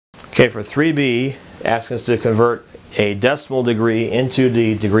Okay, for 3B, asking us to convert a decimal degree into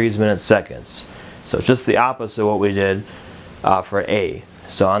the degrees, minutes, seconds. So it's just the opposite of what we did for A.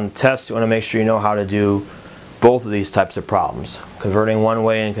 So on the test, you want to make sure you know how to do both of these types of problems, converting one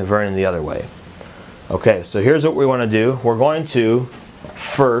way and converting the other way. Okay, so here's what we want to do. We're going to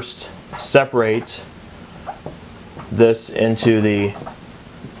first separate this into the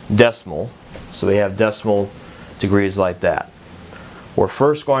decimal. So we have decimal degrees like that. We're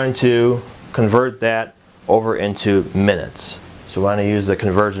first going to convert that over into minutes. So we want to use the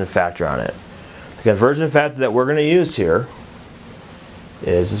conversion factor on it. The conversion factor that we're going to use here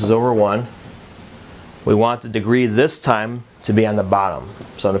is, this is over 1. We want the degree this time to be on the bottom.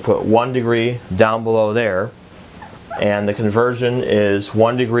 So I'm going to put 1 degree down below there. And the conversion is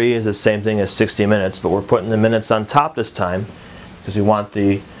 1 degree is the same thing as 60 minutes, but we're putting the minutes on top this time because we want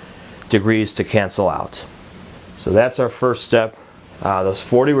the degrees to cancel out. So that's our first step. Those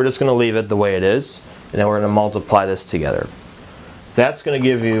 40, we're just going to leave it the way it is, and then we're going to multiply this together. That's going to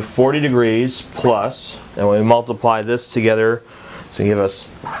give you 40 degrees plus, and when we multiply this together, it's going to give us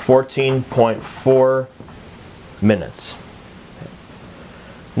 14.4 minutes.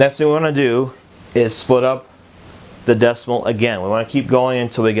 Next thing we want to do is split up the decimal again. We want to keep going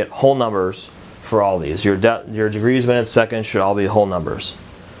until we get whole numbers for all these. Your degrees, minutes, seconds should all be whole numbers.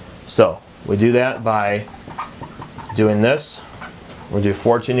 So we do that by doing this. We'll do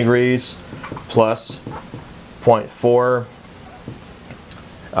 14 degrees plus 0.4,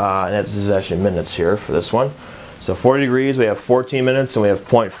 and this is actually minutes here for this one. So 40 degrees, we have 14 minutes, and we have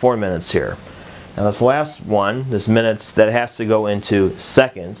 0.4 minutes here. Now this last one, this minutes, that has to go into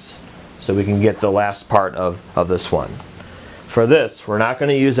seconds, so we can get the last part of this one. For this, we're not going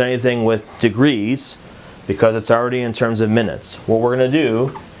to use anything with degrees because it's already in terms of minutes. What we're going to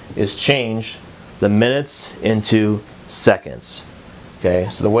do is change the minutes into seconds. Okay,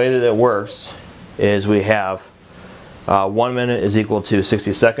 so the way that it works is we have 1 minute is equal to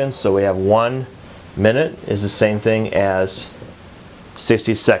 60 seconds, so we have 1 minute is the same thing as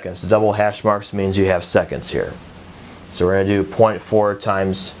 60 seconds. The double hash marks means you have seconds here. So we're going to do 0.4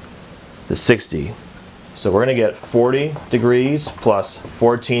 times the 60. So we're going to get 40 degrees plus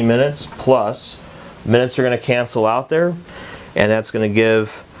 14 minutes plus, minutes are going to cancel out there, and that's going to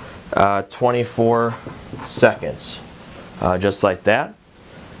give 24 seconds. Just like that.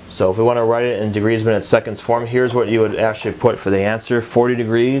 So if we want to write it in degrees, minutes, seconds form, here's what you would actually put for the answer. 40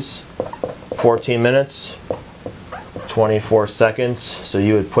 degrees, 14 minutes, 24 seconds. So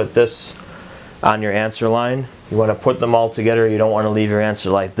you would put this on your answer line. You want to put them all together. You don't want to leave your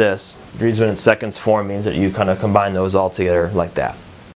answer like this. Degrees, minutes, seconds form means that you kind of combine those all together like that.